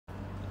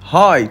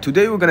Hi,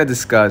 today we're gonna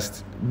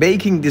discuss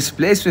baking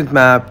displacement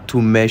map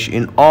to mesh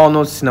in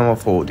Arnold Cinema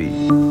 4D.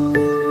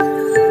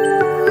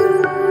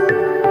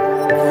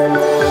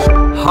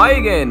 Hi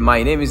again,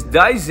 my name is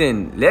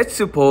Dyson. Let's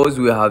suppose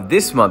we have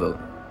this model.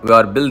 We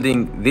are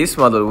building this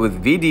model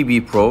with VDB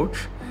approach,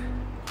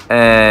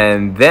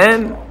 and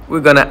then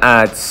we're gonna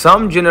add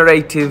some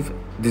generative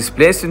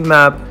displacement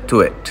map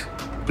to it,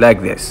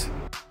 like this.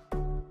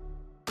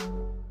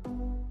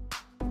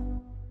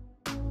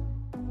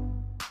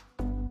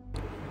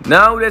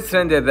 Now let's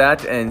render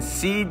that and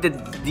see the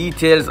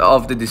details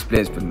of the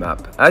displacement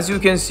map. As you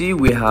can see,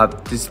 we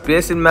have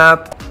displacement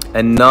map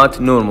and not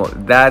normal.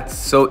 That's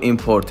so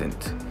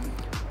important.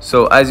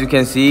 So as you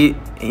can see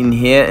in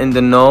here in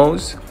the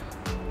nose,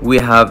 we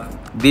have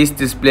this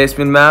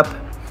displacement map,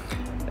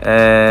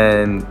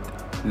 and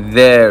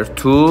there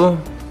too.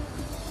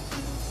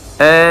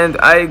 And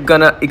I'm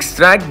gonna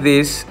extract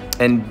this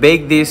and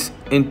bake this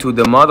into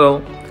the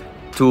model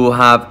to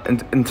have an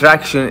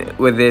interaction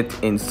with it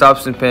in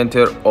Substance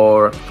Painter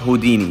or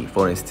Houdini,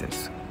 for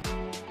instance.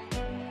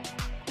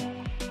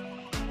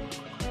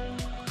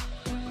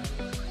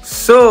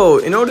 So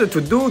in order to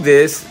do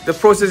this, the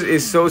process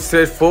is so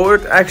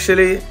straightforward.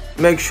 Actually,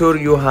 make sure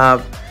you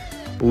have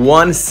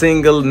one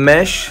single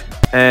mesh,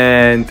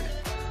 and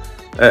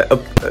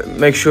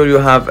make sure you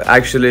have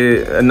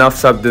actually enough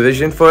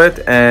subdivision for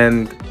it,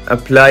 and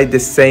apply the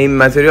same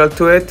material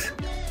to it,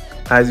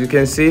 as you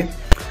can see.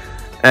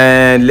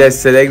 And let's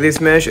select this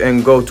mesh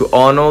and go to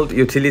Arnold,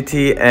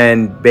 utility,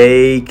 and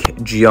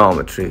bake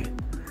geometry.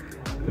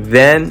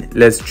 Then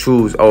let's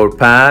choose our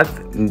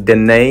path, the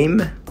name,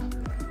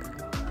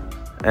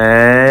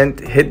 and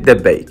hit the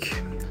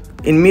bake.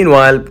 In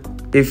meanwhile,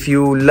 if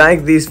you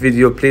like this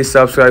video, please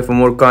subscribe for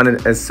more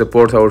content and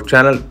support our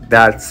channel.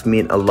 That's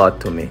mean a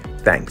lot to me.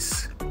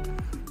 Thanks.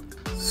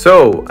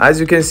 So as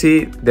you can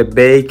see, the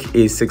bake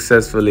is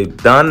successfully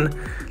done.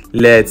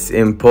 Let's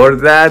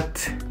import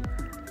that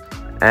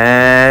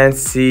and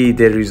see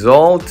the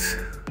result,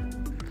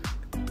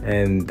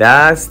 and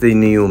that's the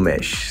new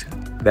mesh.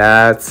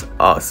 That's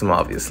awesome,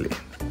 obviously.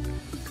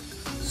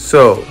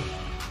 So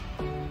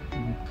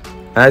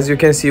as you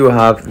can see, we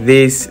have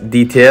these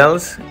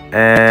details,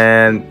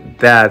 and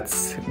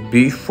that's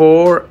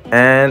before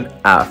and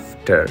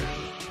after.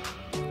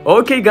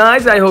 Okay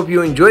guys, I hope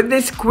you enjoyed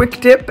this quick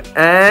tip,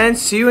 and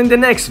see you in the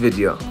next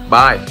video.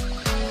 Bye.